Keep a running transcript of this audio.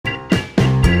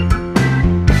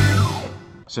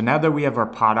So now that we have our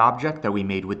pot object that we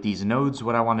made with these nodes,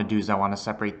 what I want to do is I want to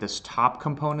separate this top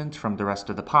component from the rest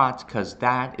of the pot, because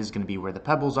that is going to be where the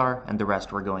pebbles are and the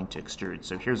rest we're going to extrude.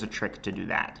 So here's a trick to do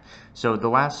that. So the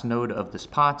last node of this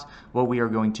pot, what we are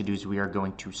going to do is we are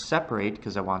going to separate,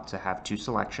 because I want to have two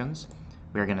selections.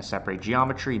 We are going to separate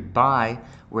geometry by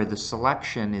where the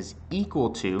selection is equal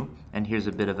to, and here's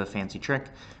a bit of a fancy trick,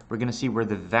 we're going to see where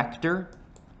the vector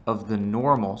of the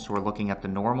normal, so we're looking at the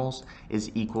normals,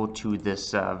 is equal to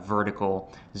this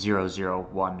vertical 0, 0,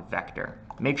 1 vector.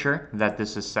 Make sure that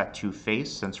this is set to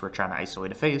face since we're trying to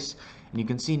isolate a face. And you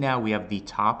can see now we have the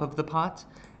top of the pot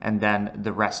and then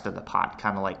the rest of the pot,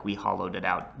 kind of like we hollowed it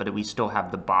out, but we still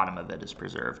have the bottom of it is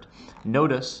preserved.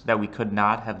 Notice that we could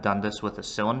not have done this with a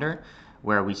cylinder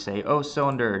where we say, oh,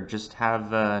 cylinder, just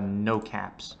have no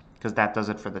caps, because that does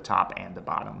it for the top and the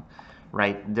bottom.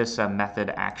 Right, this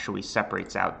method actually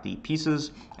separates out the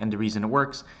pieces, and the reason it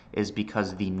works is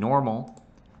because the normal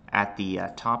at the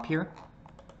top here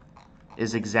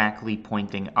is exactly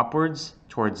pointing upwards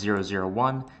towards 0, 0,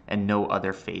 1, and no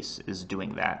other face is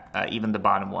doing that. Even the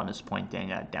bottom one is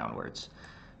pointing downwards.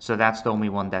 So that's the only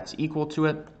one that's equal to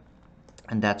it,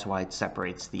 and that's why it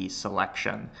separates the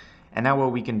selection. And now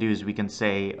what we can do is we can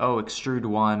say, oh, extrude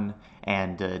one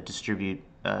and distribute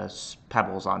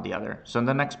pebbles on the other. So in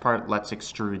the next part, let's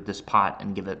extrude this pot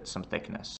and give it some thickness.